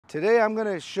Today I'm going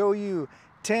to show you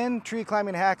 10 tree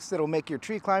climbing hacks that'll make your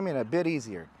tree climbing a bit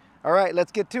easier. All right,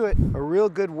 let's get to it. A real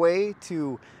good way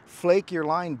to flake your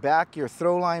line back, your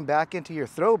throw line back into your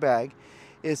throw bag,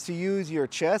 is to use your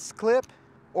chest clip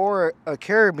or a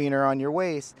carabiner on your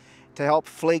waist to help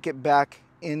flake it back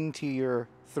into your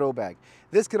throw bag.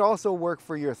 This could also work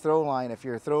for your throw line. If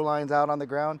your throw line's out on the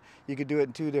ground, you could do it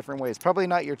in two different ways. Probably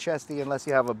not your chesty unless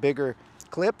you have a bigger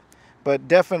clip, but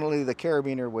definitely the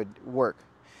carabiner would work.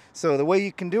 So the way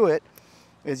you can do it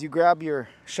is you grab your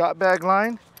shot bag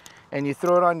line and you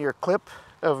throw it on your clip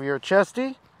of your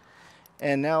chesty,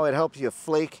 and now it helps you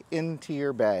flake into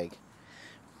your bag.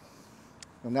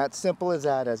 And that's simple as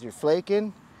that. As you're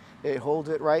flaking, it holds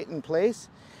it right in place.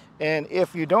 And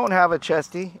if you don't have a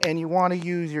chesty and you want to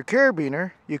use your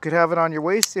carabiner, you could have it on your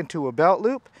waist into a belt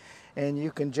loop, and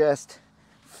you can just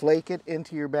flake it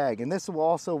into your bag. And this will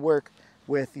also work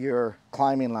with your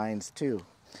climbing lines too.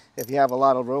 If you have a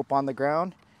lot of rope on the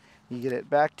ground, you get it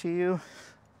back to you,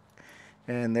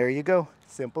 and there you go.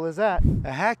 Simple as that.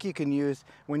 A hack you can use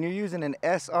when you're using an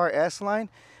SRS line,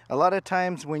 a lot of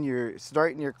times when you're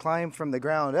starting your climb from the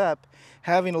ground up,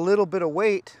 having a little bit of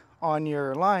weight on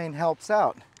your line helps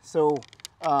out. So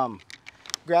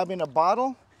grabbing a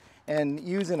bottle and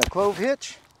using a clove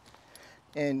hitch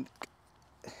and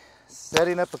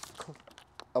setting up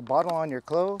a bottle on your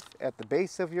clove at the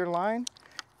base of your line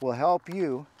will help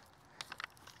you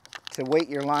to weight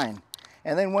your line.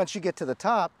 And then once you get to the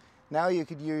top, now you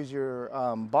could use your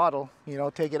bottle,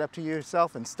 take it up to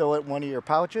yourself and stow it in one of your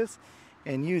pouches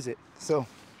and use it. So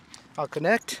I'll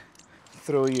connect,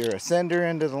 throw your ascender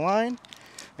into the line,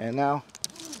 and now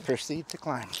proceed to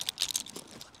climb.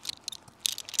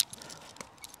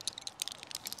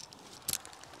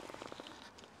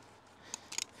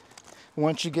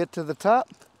 Once you get to the top,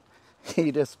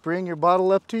 you just bring your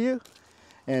bottle up to you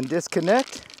and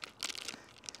disconnect,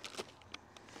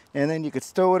 and then you could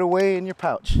stow it away in your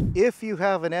pouch. If you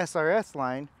have an SRS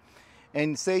line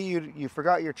and say you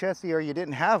forgot your chesty or you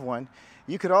didn't have one,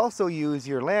 you could also use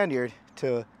your lanyard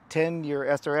to tend your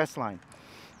SRS line.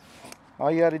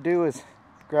 All you got to do is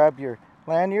grab your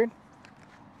lanyard,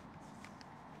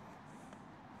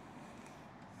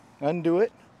 undo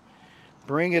it,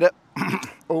 bring it up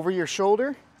over your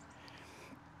shoulder,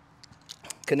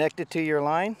 connect it to your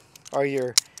line or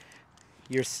your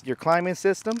climbing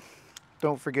system.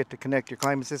 Don't forget to connect your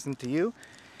climbing system to you.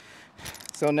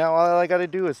 So now all I got to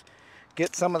do is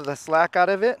get some of the slack out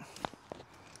of it,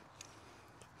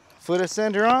 foot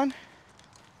ascender on,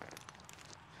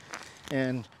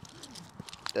 and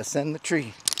ascend the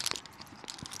tree.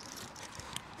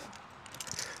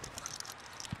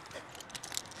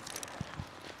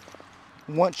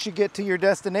 Once you get to your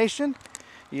destination,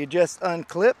 you just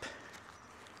unclip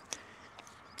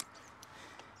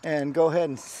and go ahead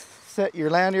and set your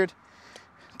lanyard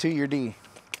to your D.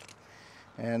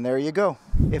 And there you go.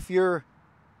 If you're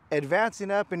advancing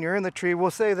up and you're in the tree,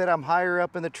 we'll say that I'm higher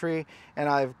up in the tree and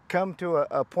I've come to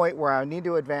a point where I need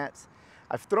to advance.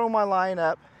 I've thrown my line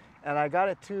up and I got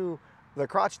it to the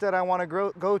crotch that I want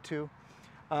to go to,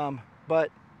 but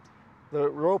the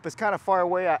rope is kind of far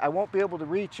away. I won't be able to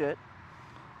reach it.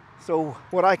 So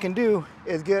what I can do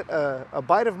is get a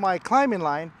bite of my climbing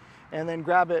line and then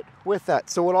grab it with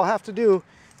that. So what I'll have to do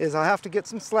is I'll have to get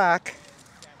some slack,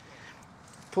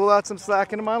 pull out some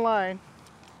slack into my line,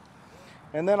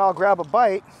 and then I'll grab a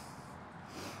bite.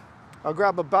 I'll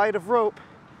grab a bite of rope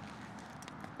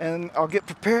and I'll get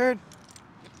prepared,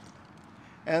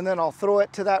 and then I'll throw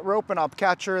it to that rope and I'll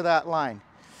capture that line.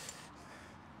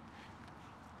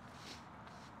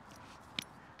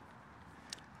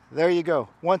 There you go.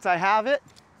 Once I have it,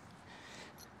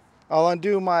 I'll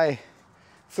undo my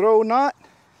throw knot,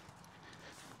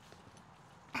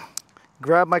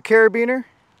 grab my carabiner,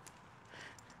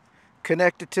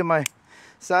 connect it to my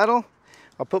saddle.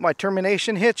 I'll put my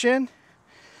termination hitch in,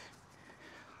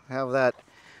 have that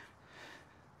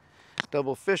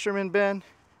double fisherman bend,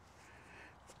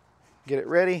 get it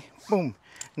ready, boom.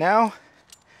 Now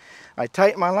I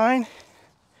tighten my line,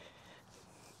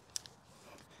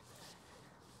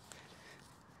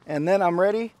 and then I'm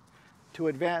ready to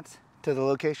advance to the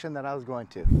location that I was going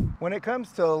to. When it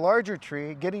comes to a larger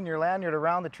tree, getting your lanyard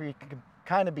around the tree can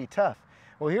kind of be tough.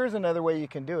 Well, here's another way you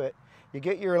can do it. You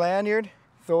get your lanyard,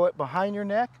 throw it behind your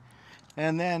neck,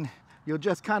 and then you'll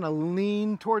just kind of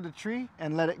lean toward the tree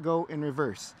and let it go in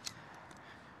reverse.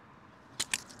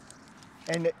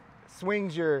 And it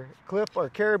swings your clip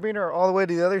or carabiner all the way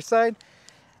to the other side,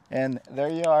 and there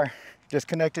you are. Just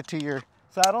connect it to your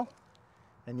saddle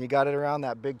and you got it around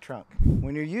that big trunk.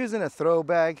 When you're using a throw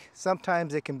bag,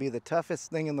 sometimes it can be the toughest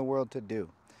thing in the world to do.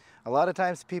 A lot of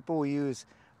times people will use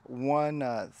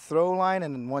one throw line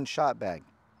and one shot bag.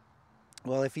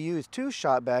 Well, if you use 2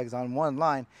 shot bags on one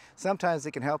line, sometimes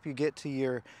it can help you get to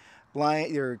your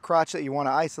line, your crotch that you want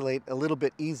to isolate a little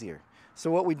bit easier. So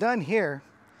what we've done here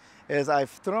is I've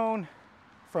thrown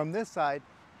from this side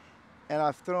and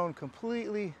I've thrown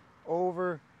completely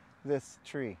over this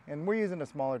tree. And we're using a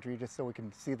smaller tree just so we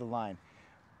can see the line.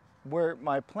 Where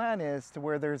my plan is to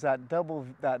where there's that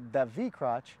that V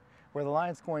crotch, where the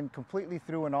line's going completely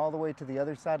through and all the way to the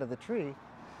other side of the tree,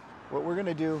 what we're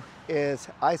gonna do is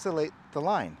isolate the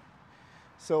line.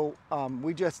 So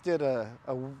we just did a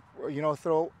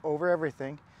throw over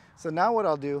everything. So now what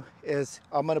I'll do is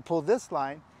I'm gonna pull this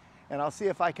line and I'll see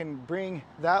if I can bring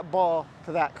that ball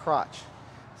to that crotch.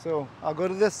 So I'll go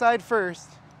to this side first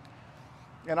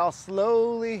and I'll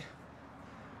slowly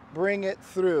bring it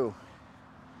through.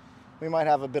 We might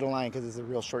have a bit of line because it's a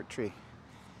real short tree.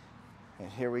 And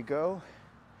here we go.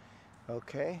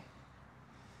 Okay.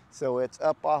 So it's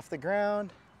up off the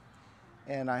ground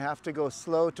and I have to go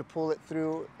slow to pull it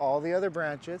through all the other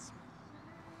branches.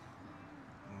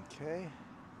 Okay.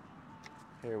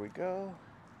 Here we go.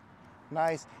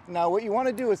 Nice. Now what you want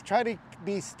to do is try to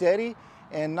be steady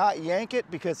and not yank it,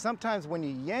 because sometimes when you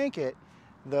yank it,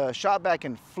 the shot back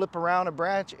can flip around a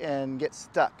branch and get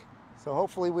stuck. So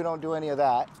hopefully we don't do any of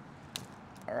that.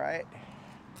 All right.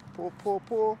 Pull, pull,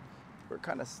 pull. We're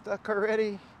kind of stuck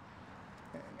already.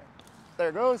 There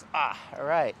it goes. Ah, all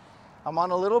right. I'm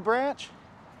on a little branch,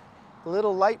 a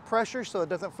little light pressure so it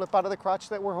doesn't flip out of the crotch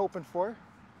that we're hoping for.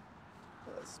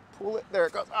 Let's pull it. There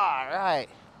it goes. All right.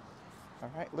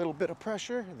 All right, little bit of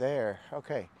pressure there.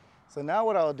 Okay. So now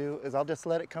what I'll do is I'll just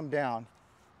let it come down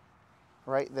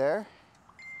right there.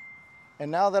 And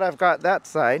now that I've got that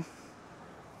side,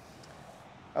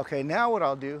 okay, now what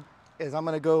I'll do is I'm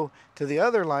going to go to the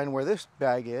other line where this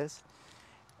bag is.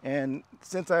 And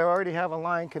since I already have a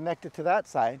line connected to that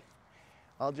side,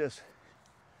 I'll just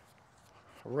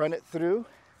run it through.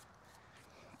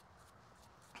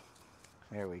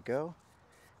 There we go.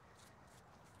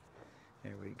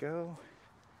 There we go.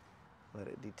 Let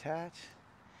it detach.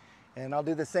 And I'll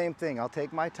do the same thing. I'll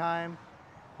take my time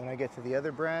when I get to the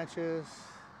other branches.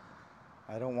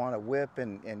 I don't want to whip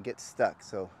and get stuck.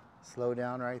 So slow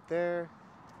down right there.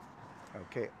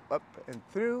 Okay, up and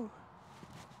through.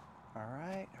 All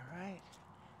right, all right.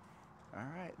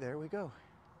 All right, there we go.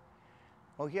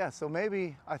 Oh yeah, so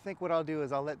maybe I think what I'll do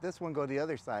is I'll let this one go to the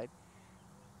other side.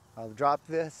 I'll drop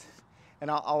this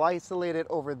and I'll isolate it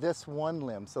over this one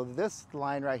limb. So this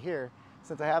line right here,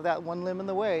 since I have that one limb in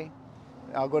the way,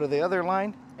 I'll go to the other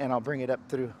line and I'll bring it up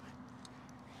through.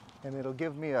 And it'll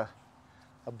give me a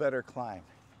better climb.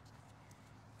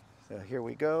 So here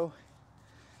we go.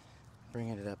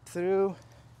 Bringing it up through.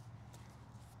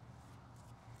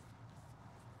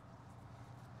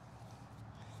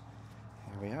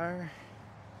 Here we are.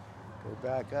 Go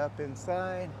back up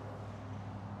inside.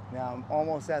 Now I'm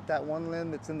almost at that one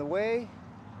limb that's in the way.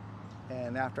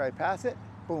 And after I pass it,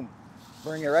 boom,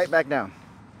 bring it right back down.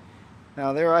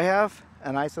 Now there I have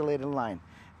an isolated line.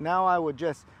 Now I would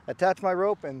just attach my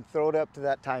rope and throw it up to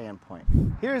that tie-in point.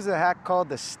 Here's a hack called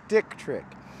the stick trick.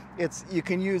 You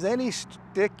can use any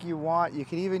stick you want. You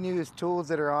can even use tools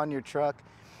that are on your truck.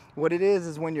 What it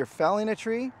is when you're felling a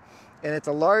tree, and it's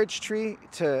a large tree,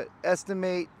 to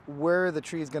estimate where the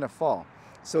tree is going to fall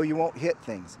so you won't hit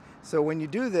things. So when you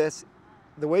do this,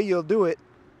 the way you'll do it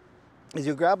is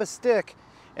you grab a stick,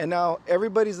 and now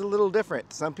everybody's a little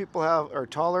different. Some people are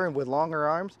taller and with longer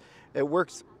arms. It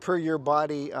works per your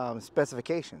body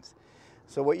specifications.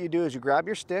 So what you do is you grab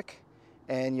your stick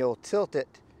and you'll tilt it.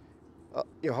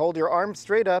 You hold your arm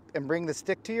straight up and bring the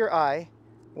stick to your eye.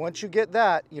 Once you get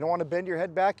that, you don't want to bend your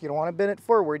head back. You don't want to bend it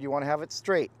forward. You want to have it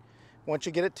straight. Once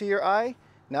you get it to your eye,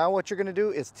 now what you're going to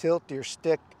do is tilt your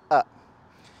stick up.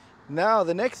 Now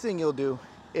the next thing you'll do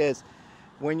is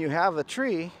when you have a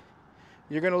tree,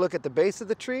 you're going to look at the base of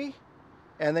the tree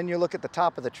and then you look at the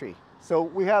top of the tree. So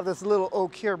we have this little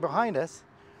oak here behind us.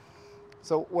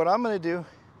 So what I'm going to do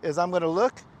is I'm going to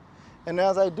look, and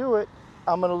as I do it,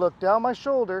 I'm going to look down my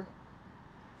shoulder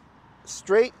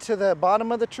straight to the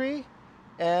bottom of the tree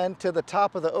and to the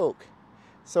top of the oak.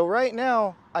 So right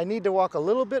now I need to walk a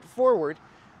little bit forward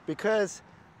because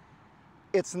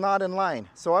it's not in line.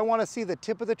 So I want to see the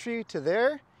tip of the tree to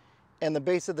there and the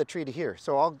base of the tree to here.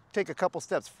 So I'll take a couple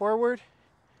steps forward.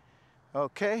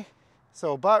 Okay,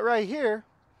 so about right here,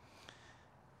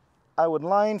 I would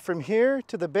line from here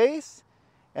to the base,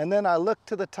 and then I look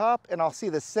to the top and I'll see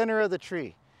the center of the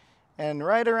tree. And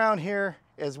right around here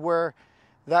is where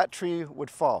that tree would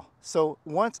fall. So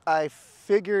once I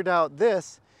figured out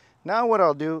this, now what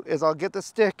I'll do is I'll get the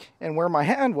stick, and where my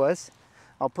hand was,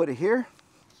 I'll put it here.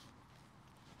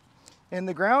 in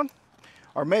the ground,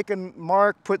 or make a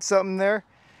mark, put something there,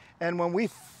 and when we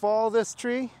fall this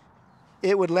tree,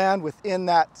 it would land within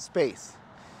that space.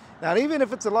 Now, even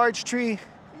if it's a large tree,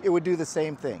 it would do the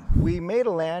same thing. We made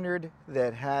a lanyard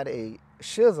that had a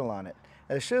chisel on it.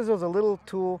 A chisel is a little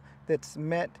tool that's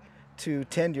meant to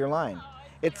tend your line.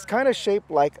 It's kind of shaped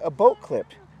like a boat clip.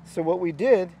 So what we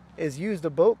did is use the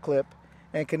boat clip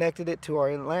and connected it to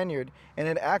our lanyard, and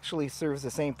it actually serves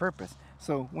the same purpose.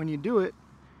 So when you do it,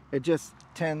 it just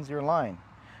tends your line.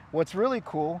 What's really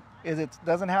cool is it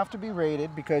doesn't have to be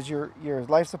rated because your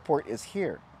life support is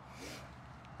here.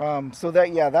 So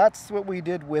that, yeah, that's what we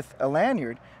did with a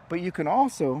lanyard. But you can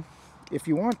also, if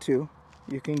you want to,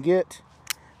 you can get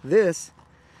this,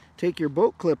 take your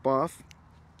boat clip off,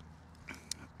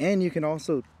 and you can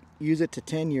also use it to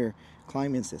tend your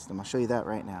climbing system. I'll show you that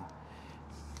right now.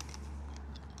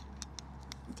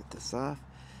 Get this off.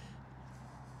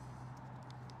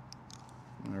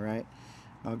 All right,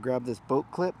 I'll grab this boat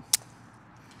clip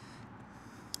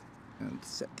and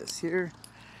set this here.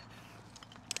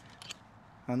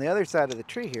 On the other side of the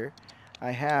tree here,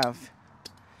 I have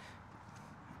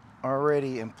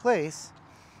already in place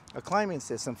a climbing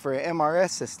system for an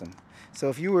MRS system. So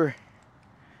if you were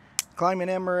climbing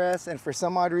MRS and for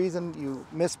some odd reason you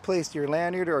misplaced your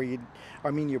lanyard, or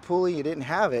your pulley, you didn't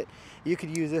have it, you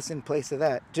could use this in place of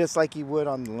that, just like you would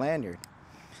on the lanyard.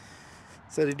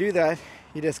 So to do that,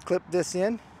 you just clip this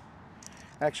in.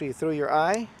 Actually, you throw your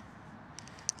eye,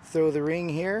 throw the ring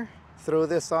here, throw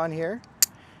this on here,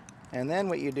 and then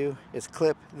what you do is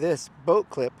clip this boat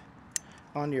clip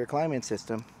onto your climbing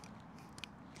system,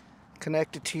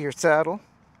 connect it to your saddle.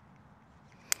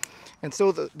 And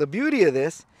so the beauty of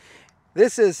this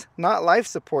is not life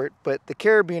support, but the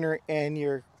carabiner and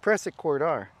your pressing cord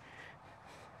are.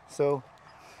 So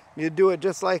you do it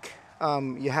just like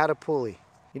you had a pulley.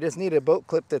 You just need a boat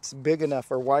clip that's big enough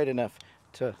or wide enough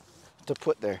to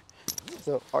put there.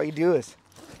 So all you do is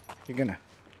you're gonna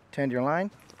tend your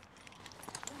line.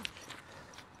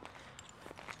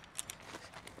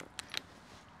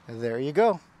 There you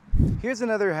go. Here's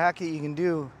another hack that you can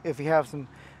do if you have some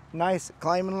nice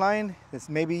climbing line that's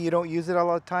maybe you don't use it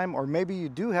all the time, or maybe you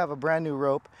do have a brand new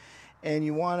rope and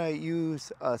you want to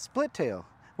use a split tail.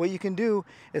 What you can do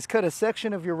is cut a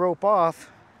section of your rope off,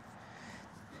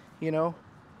 you know,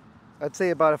 I'd say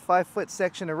about a 5-foot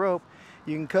section of rope.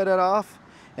 You can cut it off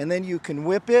and then you can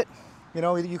whip it. You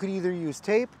know, you can either use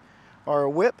tape or a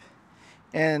whip,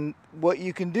 and what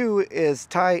you can do is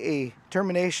tie a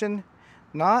termination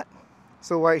knot.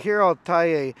 So right here I'll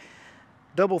tie a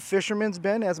double fisherman's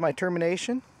bend as my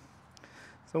termination.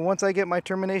 So once I get my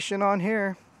termination on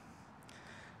here,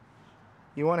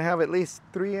 you want to have at least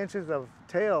 3 inches of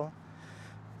tail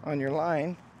on your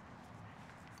line.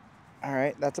 All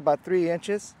right, that's about 3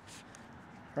 inches.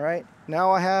 All right,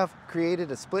 now I have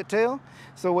created a split tail.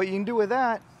 So what you can do with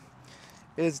that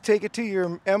is take it to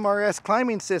your MRS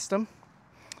climbing system,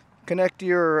 connect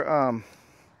your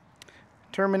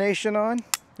termination on.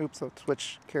 Oops, I'll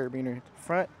switch carabiner to the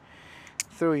front.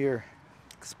 Throw your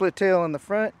split tail in the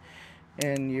front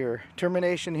and your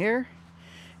termination here.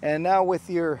 And now with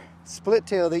your split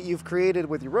tail that you've created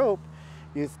with your rope,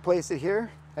 you place it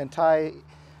here and tie,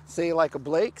 say like a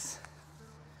Blake's,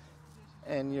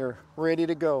 and you're ready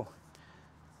to go.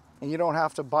 And you don't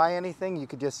have to buy anything. You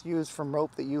could just use from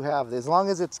rope that you have, as long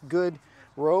as it's good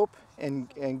rope and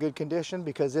good condition,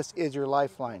 because this is your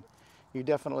lifeline. You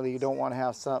definitely don't want to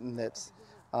have something that's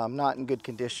not in good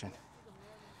condition.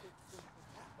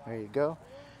 There you go.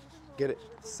 Get it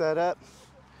set up,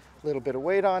 a little bit of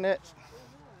weight on it,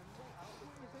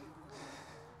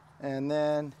 and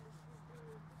then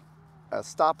a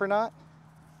stopper knot.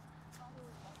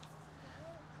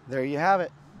 There you have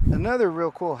it. Another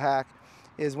real cool hack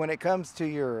is when it comes to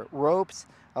your ropes,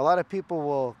 a lot of people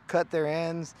will cut their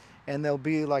ends and they'll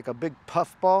be like a big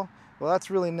puff ball. Well, that's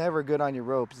really never good on your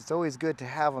ropes. It's always good to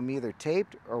have them either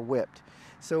taped or whipped.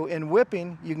 So in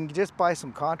whipping, you can just buy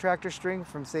some contractor string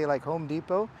from, say, like Home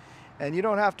Depot, and you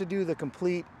don't have to do the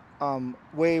complete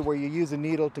way where you use a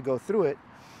needle to go through it,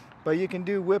 but you can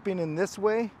do whipping in this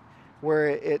way where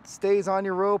it stays on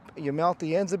your rope. You melt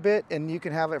the ends a bit and you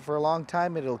can have it for a long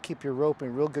time. It'll keep your rope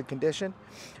in real good condition.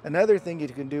 Another thing you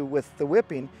can do with the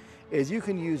whipping is you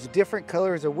can use different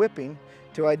colors of whipping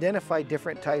to identify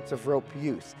different types of rope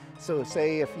use. So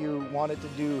say if you wanted to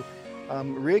do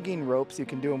rigging ropes, you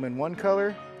can do them in one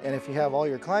color, and if you have all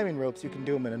your climbing ropes, you can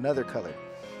do them in another color.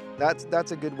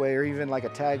 That's a good way, or even like a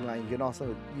tagline, you can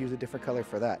also use a different color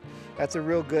for that. That's a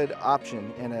real good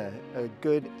option and a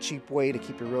good cheap way to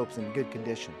keep your ropes in good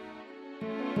condition.